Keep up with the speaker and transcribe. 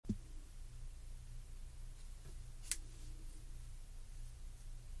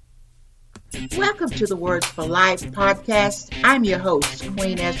Welcome to the Words for Life podcast. I'm your host,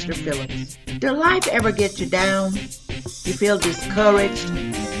 Queen Esther Phillips. Does life ever get you down? You feel discouraged?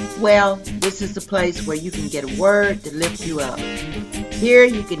 Well, this is the place where you can get a word to lift you up. Here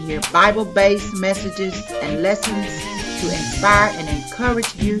you can hear Bible-based messages and lessons to inspire and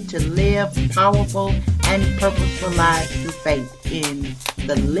encourage you to live powerful and purposeful lives through faith in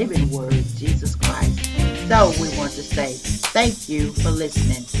the living Word, Jesus Christ. So we want to say thank you for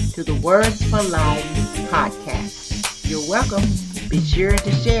listening to the Words for Life podcast. You're welcome. Be sure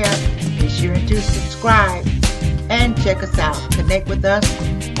to share. Be sure to subscribe. And check us out. Connect with us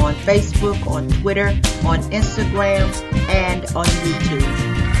on Facebook, on Twitter, on Instagram, and on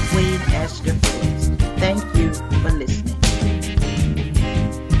YouTube. Queen Esther Phillips. Thank you for listening.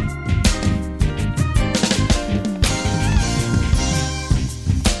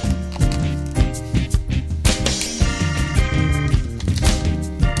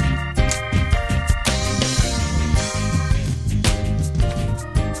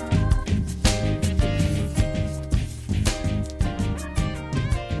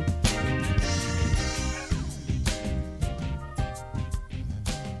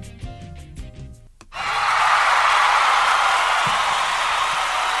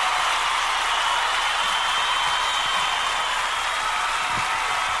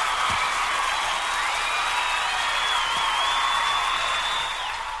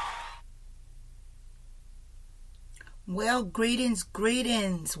 Well, greetings.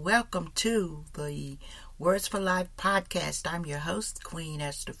 Welcome to the Words for Life podcast. I'm your host, Queen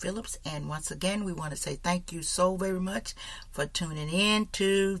Esther Phillips, and once again, we want to say thank you so very much for tuning in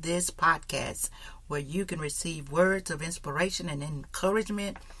to this podcast where you can receive words of inspiration and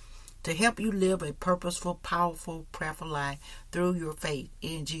encouragement to help you live a purposeful, powerful, prayerful life through your faith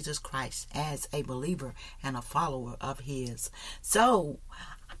in Jesus Christ as a believer and a follower of His. So,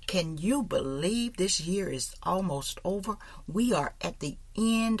 can you believe this year is almost over? We are at the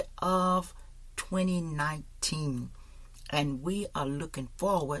end of 2019 and we are looking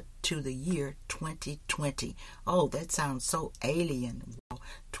forward to the year 2020. Oh, that sounds so alien.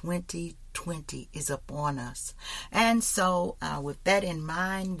 2020 is upon us. And so with that in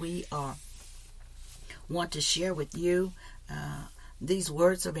mind, we want to share with you these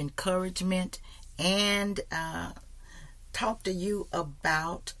words of encouragement and talk to you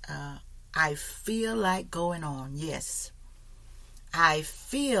about I feel like going on. Yes, I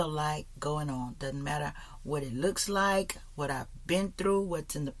feel like going on. Doesn't matter what it looks like, what I've been through,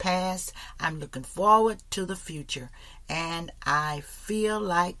 what's in the past. I'm looking forward to the future, and I feel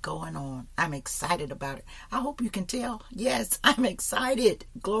like going on. I'm excited about it. I hope you can tell. Yes, I'm excited.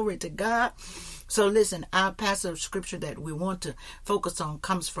 Glory to God. So listen, our passage of scripture that we want to focus on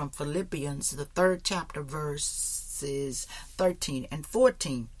comes from Philippians, the 3rd chapter, verses 13 and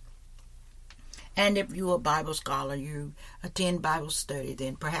 14. And if you're a Bible scholar, you attend Bible study,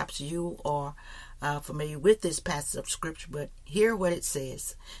 then perhaps you are familiar with this passage of scripture. But hear what it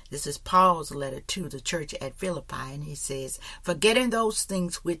says. This is Paul's letter to the church at Philippi, and he says, "Forgetting those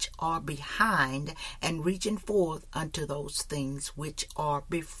things which are behind and reaching forth unto those things which are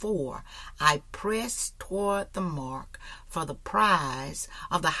before, I press toward the mark for the prize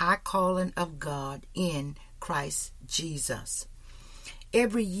of the high calling of God in Christ Jesus."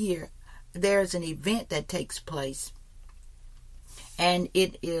 Every year there's an event that takes place, and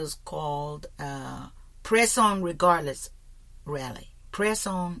it is called Press On Regardless Rally. Press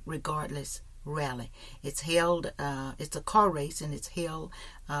On Regardless Rally. It's held, it's a car race, and it's held,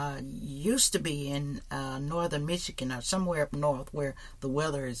 used to be in northern Michigan or somewhere up north where the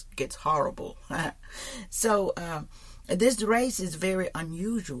weather gets horrible. So, this race is very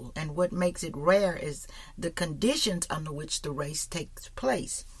unusual, and what makes it rare is the conditions under which the race takes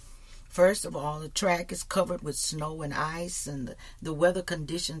place. First of all, the track is covered with snow and ice, and the weather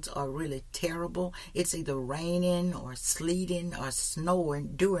conditions are really terrible. It's either raining or sleeting or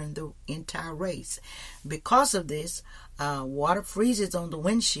snowing during the entire race. Because of this, water freezes on the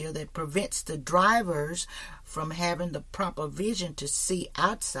windshield that prevents the drivers from having the proper vision to see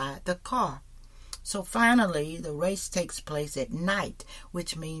outside the car. So finally, the race takes place at night,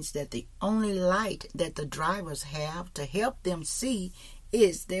 which means that the only light that the drivers have to help them see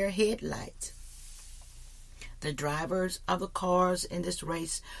is their headlights. The drivers of the cars in this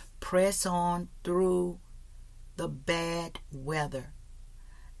race press on through the bad weather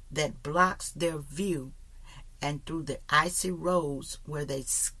that blocks their view and through the icy roads where they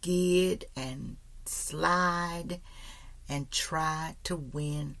skid and slide and try to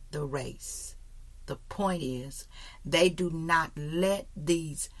win the race. The point is, they do not let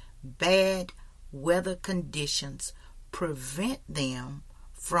these bad weather conditions prevent them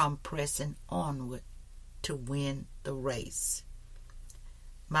from pressing onward to win the race.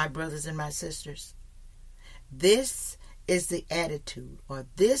 My brothers and my sisters, this is the attitude, or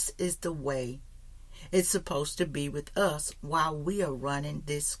this is the way it's supposed to be with us while we are running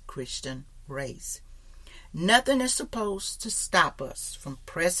this Christian race. Nothing is supposed to stop us from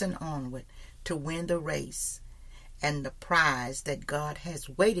pressing onward to win the race and the prize that God has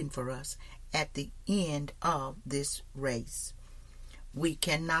waiting for us at the end of this race. We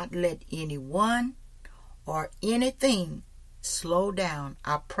cannot let anyone or anything slow down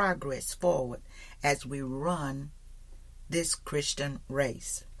our progress forward as we run this Christian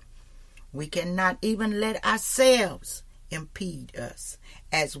race. We cannot even let ourselves impede us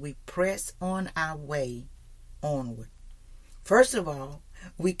as we press on our way onward. First of all,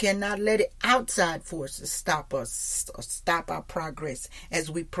 we cannot let outside forces stop us or stop our progress as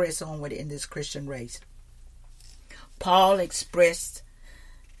we press onward in this Christian race. Paul expressed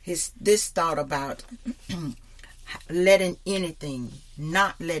this thought about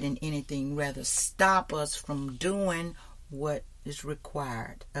not letting anything rather stop us from doing what is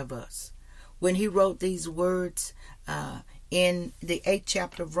required of us. When he wrote these words in the 8th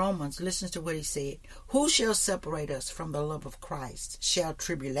chapter of Romans, listen to what he said. Who shall separate us from the love of Christ? Shall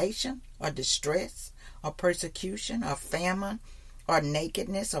tribulation or distress or persecution or famine or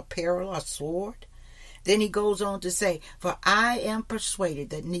nakedness or peril or sword? Then he goes on to say, for I am persuaded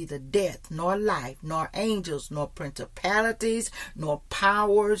that neither death, nor life, nor angels, nor principalities, nor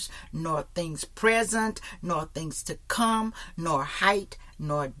powers, nor things present, nor things to come, nor height,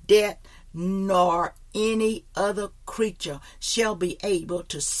 nor depth, nor any other creature shall be able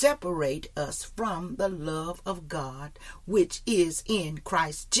to separate us from the love of God, which is in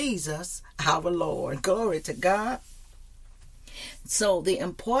Christ Jesus our Lord. Glory to God. So the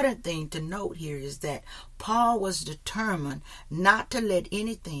important thing to note here is that Paul was determined not to let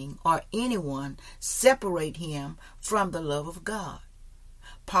anything or anyone separate him from the love of God.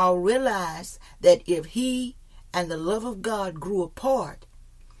 Paul realized that if he and the love of God grew apart,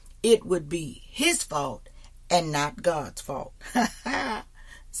 it would be his fault and not God's fault.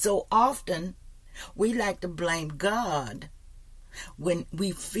 So often we like to blame God when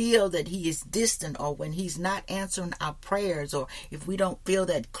we feel that he is distant, or when he's not answering our prayers, or if we don't feel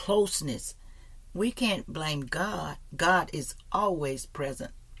that closeness. We can't blame God. God is always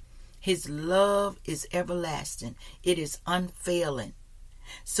present. His love is everlasting. It is unfailing.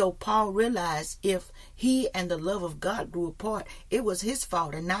 So Paul realized if he and the love of God grew apart, it was his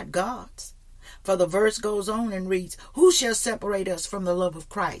fault and not God's. For the verse goes on and reads, who shall separate us from the love of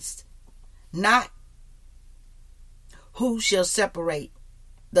Christ? Not who shall separate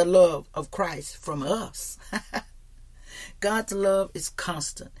the love of Christ from us. God's love is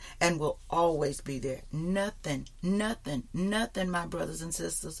constant and will always be there. Nothing, my brothers and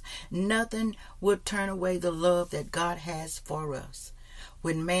sisters, nothing will turn away the love that God has for us.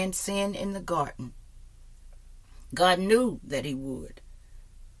 When man sinned in the garden, God knew that he would,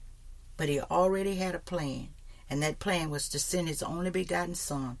 but he already had a plan. And that plan was to send his only begotten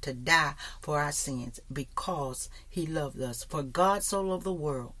Son to die for our sins because he loved us. For God so loved the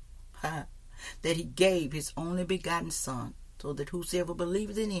world that he gave his only begotten Son, so that whosoever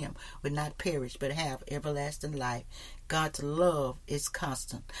believeth in him would not perish but have everlasting life. God's love is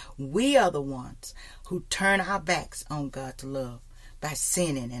constant. We are the ones who turn our backs on God's love by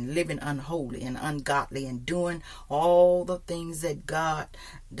sinning and living unholy and ungodly and doing all the things that God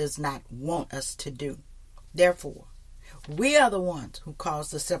does not want us to do. Therefore, we are the ones who cause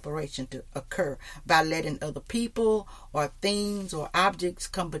the separation to occur by letting other people or things or objects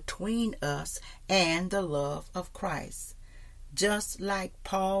come between us and the love of Christ. Just like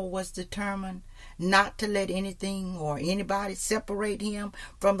Paul was determined not to let anything or anybody separate him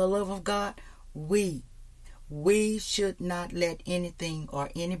from the love of God, we should not let anything or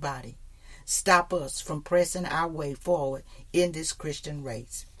anybody stop us from pressing our way forward in this Christian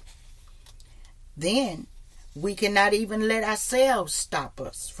race. Then we cannot even let ourselves stop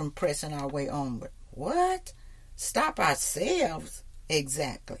us from pressing our way onward. What? Stop ourselves?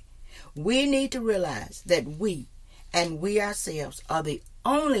 Exactly. We need to realize that we ourselves are the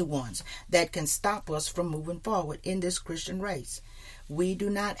only ones that can stop us from moving forward in this Christian race. We do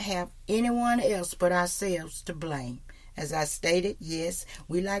not have anyone else but ourselves to blame. As I stated, yes,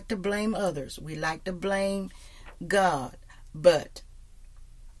 we like to blame others. We like to blame God. But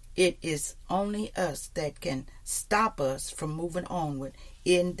it is only us that can stop us from moving onward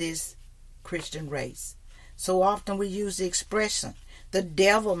in this Christian race. So often we use the expression, the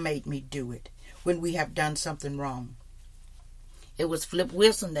devil made me do it, when we have done something wrong. It was Flip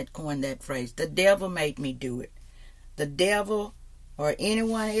Wilson that coined that phrase, the devil made me do it. The devil or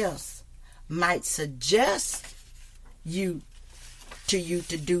anyone else might suggest to you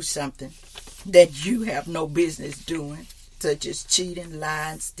to do something that you have no business doing, such as cheating,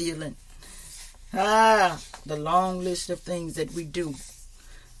 lying, stealing. The long list of things that we do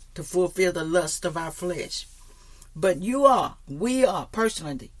to fulfill the lust of our flesh. But we are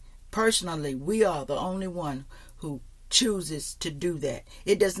personally, we are the only one who chooses to do that.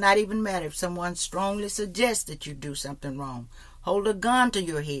 It does not even matter if someone strongly suggests that you do something wrong. Hold a gun to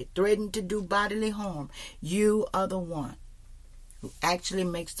your head, threaten to do bodily harm. You are the one who actually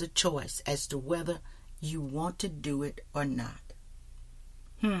makes the choice as to whether you want to do it or not.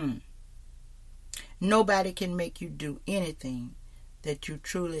 Nobody can make you do anything that you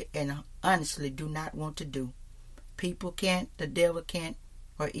truly and honestly do not want to do. People can't, the devil can't,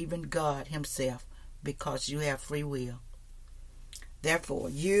 or even God himself, because you have free will.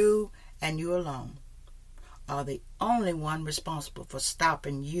 Therefore, you and you alone are the only one responsible for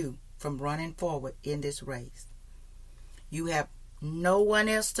stopping you from running forward in this race. You have no one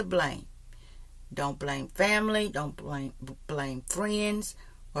else to blame. Don't blame family, don't blame friends,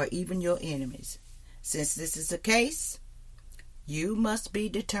 or even your enemies. Since this is the case, you must be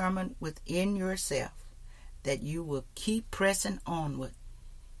determined within yourself that you will keep pressing onward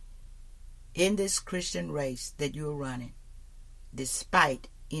in this Christian race that you're running, despite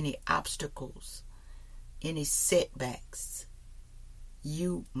any obstacles, any setbacks.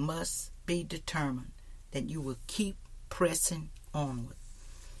 You must be determined that you will keep pressing onward.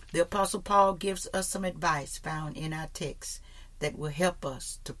 The Apostle Paul gives us some advice found in our text that will help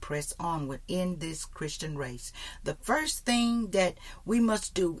us to press onward in this Christian race. The first thing that we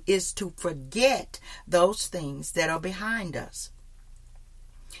must do is to forget those things that are behind us.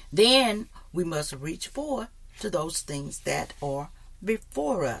 Then we must reach forward to those things that are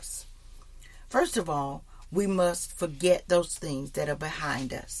before us. First of all, we must forget those things that are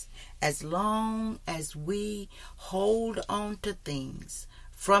behind us. As long as we hold on to things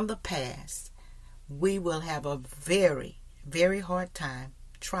from the past, we will have a very, very hard time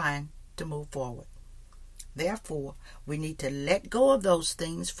trying to move forward. Therefore, we need to let go of those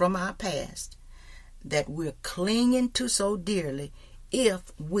things from our past that we're clinging to so dearly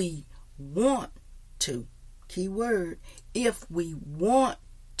if we want to, key word, if we want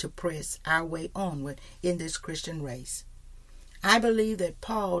to press our way onward in this Christian race. I believe that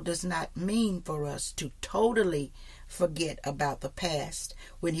Paul does not mean for us to totally forget about the past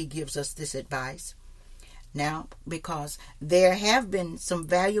when he gives us this advice. Now, because there have been some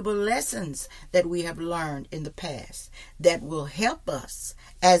valuable lessons that we have learned in the past that will help us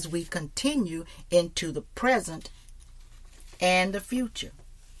as we continue into the present and the future.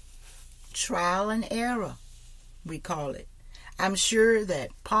 Trial and error, we call it. I'm sure that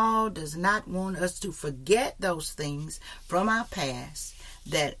Paul does not want us to forget those things from our past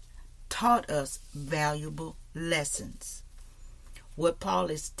that taught us valuable lessons. What Paul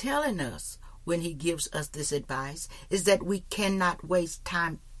is telling us when he gives us this advice is that we cannot waste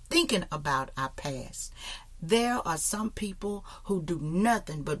time thinking about our past. There are some people who do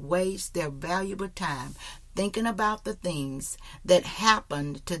nothing but waste their valuable time thinking about the things that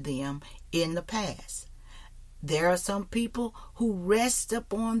happened to them in the past. There are some people who rest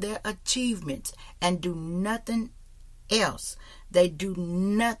upon their achievements and do nothing else. They do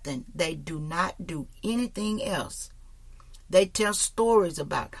nothing. They do not do anything else. They tell stories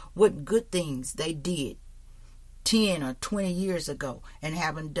about what good things they did 10 or 20 years ago and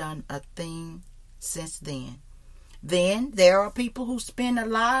haven't done a thing since then. Then there are people who spend a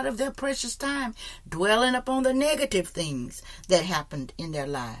lot of their precious time dwelling upon the negative things that happened in their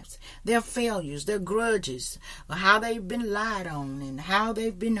lives. Their failures, their grudges, how they've been lied on and how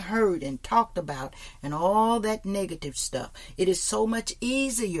they've been hurt and talked about and all that negative stuff. It is so much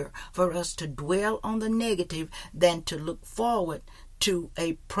easier for us to dwell on the negative than to look forward to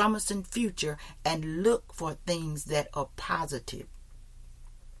a promising future and look for things that are positive.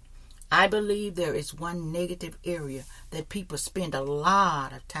 I believe there is one negative area that people spend a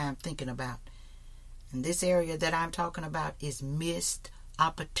lot of time thinking about. And this area that I'm talking about is missed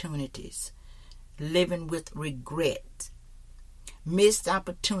opportunities, living with regret. Missed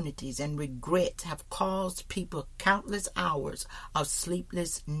opportunities and regrets have caused people countless hours of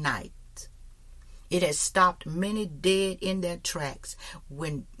sleepless nights. It has stopped many dead in their tracks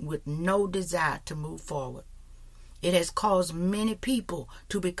with no desire to move forward. It has caused many people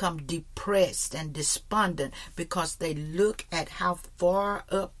to become depressed and despondent because they look at how far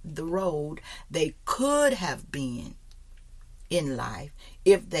up the road they could have been in life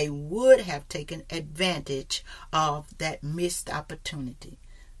if they would have taken advantage of that missed opportunity.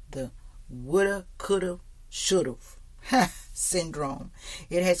 The woulda, coulda, shoulda syndrome.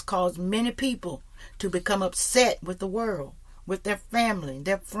 It has caused many people to become upset with the world, with their family,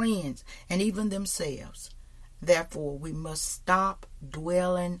 their friends, and even themselves. Therefore, we must stop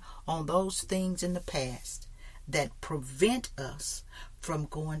dwelling on those things in the past that prevent us from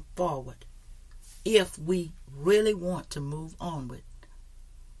going forward if we really want to move onward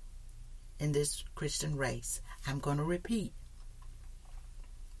in this Christian race. I'm going to repeat.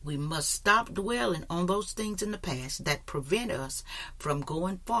 We must stop dwelling on those things in the past that prevent us from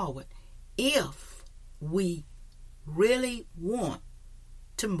going forward if we really want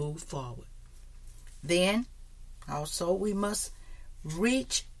to move forward. Then, also, we must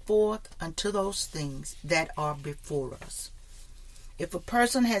reach forth unto those things that are before us. If a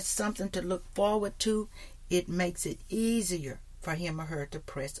person has something to look forward to, it makes it easier for him or her to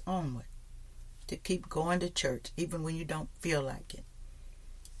press onward, to keep going to church even when you don't feel like it,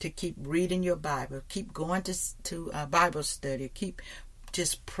 to keep reading your Bible, keep going to Bible study, keep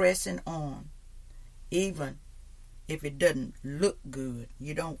just pressing on, even if it doesn't look good,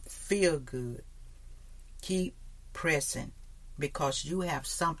 you don't feel good. Keep pressing, because you have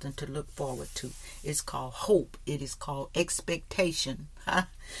something to look forward to. It's called hope. It is called expectation.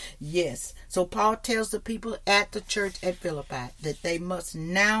 Yes. So Paul tells the people at the church at Philippi that they must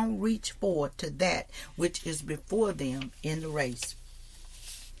now reach forward to that which is before them in the race.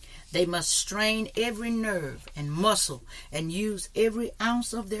 They must strain every nerve and muscle and use every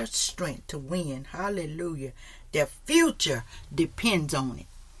ounce of their strength to win. Hallelujah. Their future depends on it.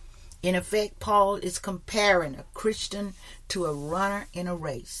 In effect, Paul is comparing a Christian to a runner in a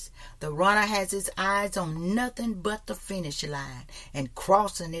race. The runner has his eyes on nothing but the finish line and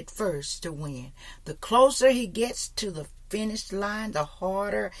crossing it first to win. The closer he gets to the finish line, the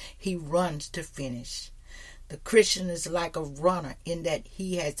harder he runs to finish. The Christian is like a runner in that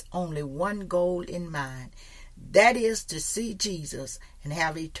he has only one goal in mind. That is to see Jesus and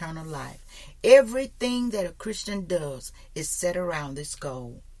have eternal life. Everything that a Christian does is set around this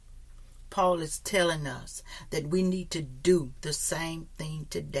goal. Paul is telling us that we need to do the same thing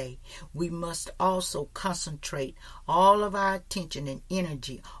today. We must also concentrate all of our attention and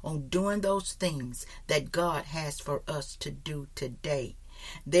energy on doing those things that God has for us to do today.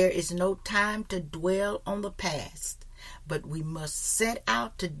 There is no time to dwell on the past, but we must set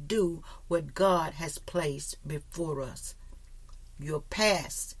out to do what God has placed before us. Your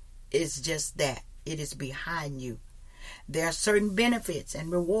past is just that. It is behind you. There are certain benefits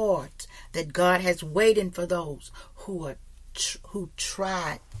and rewards that God has waiting for those who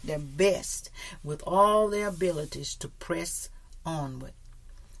tried their best with all their abilities to press onward.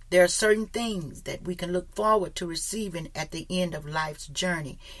 There are certain things that we can look forward to receiving at the end of life's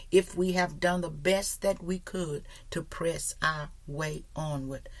journey if we have done the best that we could to press our way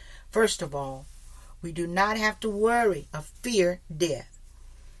onward. First of all, we do not have to worry or fear death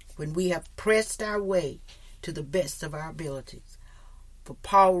when we have pressed our way to the best of our abilities. For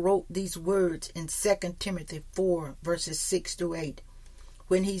Paul wrote these words in 2 Timothy 4 verses 6 to 8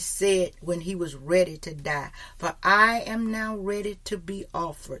 when he said, when he was ready to die, "For I am now ready to be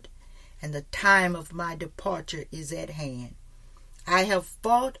offered, and the time of my departure is at hand. I have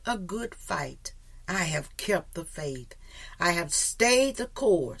fought a good fight. I have kept the faith. I have stayed the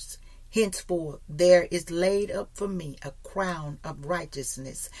course. Henceforth there is laid up for me a crown of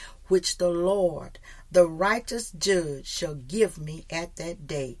righteousness, which the Lord, the righteous judge, shall give me at that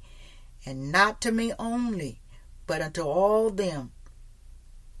day, and not to me only, but unto all them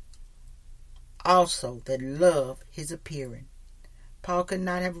also that love his appearing." Paul could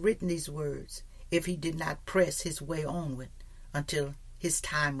not have written these words if he did not press his way onward until his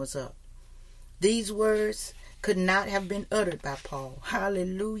time was up. These words could not have been uttered by Paul,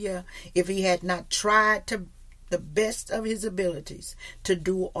 hallelujah, if he had not tried to the best of his abilities to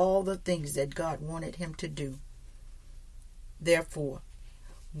do all the things that God wanted him to do. Therefore,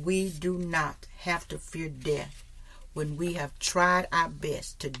 we do not have to fear death when we have tried our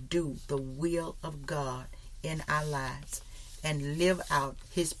best to do the will of God in our lives and live out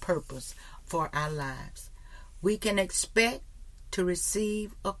his purpose for our lives. We can expect to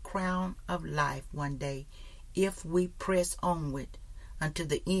receive a crown of life one day if we press onward unto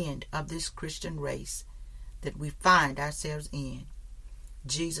the end of this Christian race that we find ourselves in.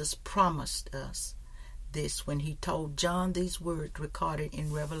 Jesus promised us this when he told John these words recorded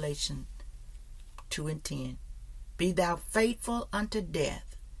in Revelation 2:10. "Be thou faithful unto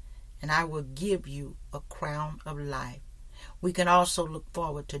death, and I will give you a crown of life." We can also look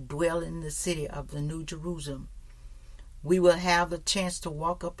forward to dwell in the city of the New Jerusalem. We will have the chance to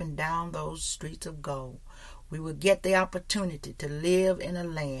walk up and down those streets of gold. We will get the opportunity to live in a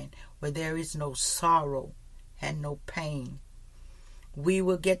land where there is no sorrow and no pain. We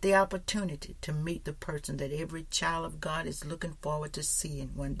will get the opportunity to meet the person that every child of God is looking forward to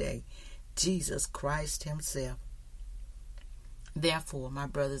seeing one day, Jesus Christ himself. Therefore, my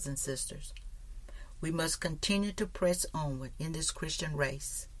brothers and sisters, we must continue to press onward in this Christian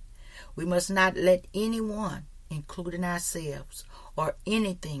race. We must not let anyone, including ourselves, or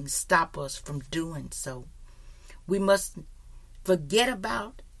anything stop us from doing so. We must forget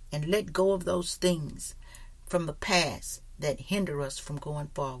about and let go of those things from the past that hinder us from going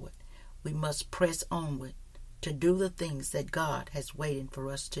forward. We must press onward to do the things that God has waiting for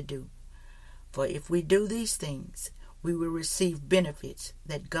us to do. For if we do these things, we will receive benefits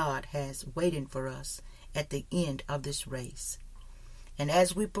that God has waiting for us at the end of this race. And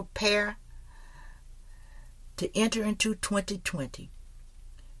as we prepare to enter into 2020,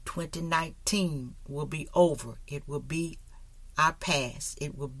 2019 will be over. It will be our past.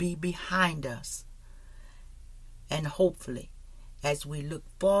 It will be behind us. And hopefully, as we look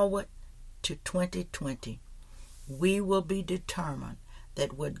forward to 2020, we will be determined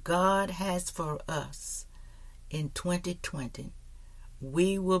that what God has for us in 2020,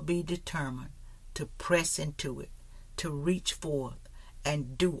 we will be determined to press into it, to reach forth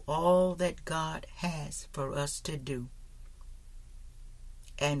and do all that God has for us to do.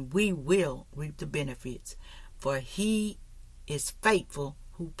 And we will reap the benefits, for He is faithful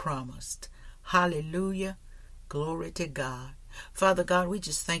who promised. Hallelujah. Glory to God. Father God, we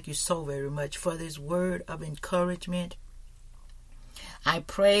just thank you so very much for this word of encouragement. I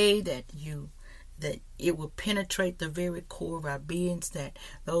pray that it will penetrate the very core of our beings, that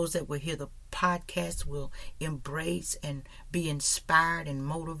those that will hear the podcast will embrace and be inspired and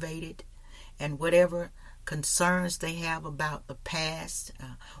motivated, and whatever concerns they have about the past,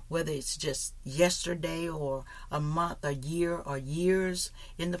 whether it's just yesterday or a month, a year, or years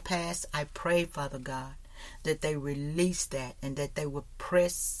in the past, I pray, Father God, that they release that and that they will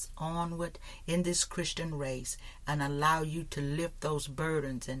press onward in this Christian race and allow you to lift those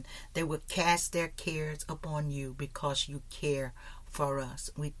burdens, and they will cast their cares upon you because you care for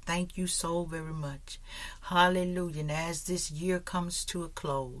us. We thank you so very much. Hallelujah. And as this year comes to a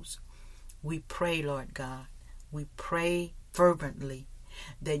close, we pray, Lord God, we pray fervently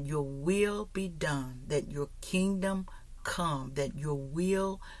that your will be done, that your kingdom come, that your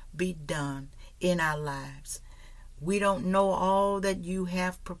will be done in our lives. We don't know all that you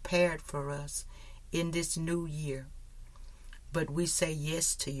have prepared for us in this new year, but we say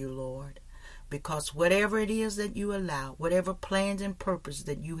yes to you, Lord, because whatever it is that you allow, whatever plans and purpose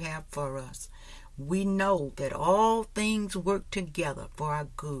that you have for us, we know that all things work together for our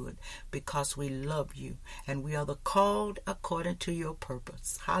good because we love you and we are the called according to your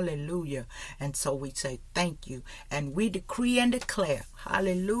purpose. Hallelujah. And so we say thank you, and we decree and declare,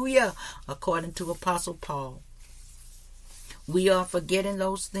 hallelujah, according to Apostle Paul, we are forgetting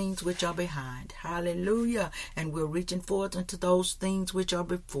those things which are behind. Hallelujah. And we're reaching forth into those things which are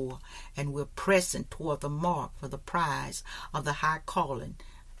before, and we're pressing toward the mark for the prize of the high calling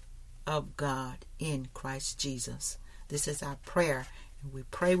of God in Christ Jesus. This is our prayer, and we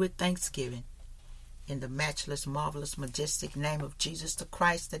pray with thanksgiving in the matchless, marvelous, majestic name of Jesus the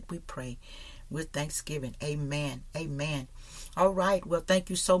Christ that we pray with thanksgiving. Amen. Amen. All right. Well, thank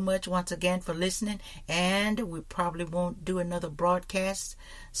you so much once again for listening, and we probably won't do another broadcast,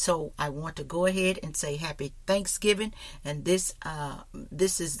 so I want to go ahead and say happy Thanksgiving. And this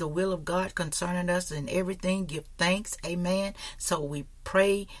is the will of God concerning us and everything. Give thanks. Amen. So we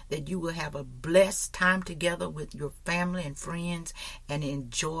pray that you will have a blessed time together with your family and friends and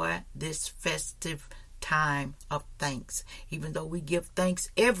enjoy this festive time of thanks. Even though we give thanks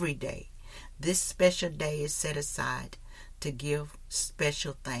every day, this special day is set aside to give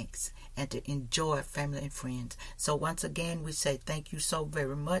special thanks and to enjoy family and friends. So once again, we say thank you so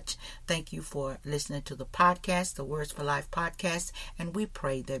very much. Thank you for listening to the podcast, the Words for Life podcast, and we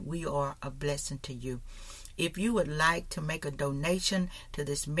pray that we are a blessing to you. If you would like to make a donation to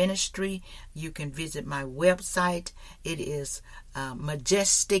this ministry, you can visit my website. It is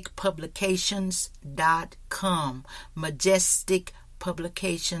majesticpublications.com.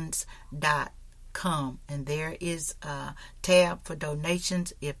 majesticpublications.com. And there is a tab for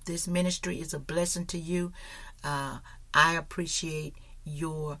donations. If this ministry is a blessing to you, I appreciate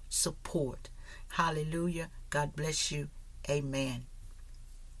your support. Hallelujah. God bless you. Amen.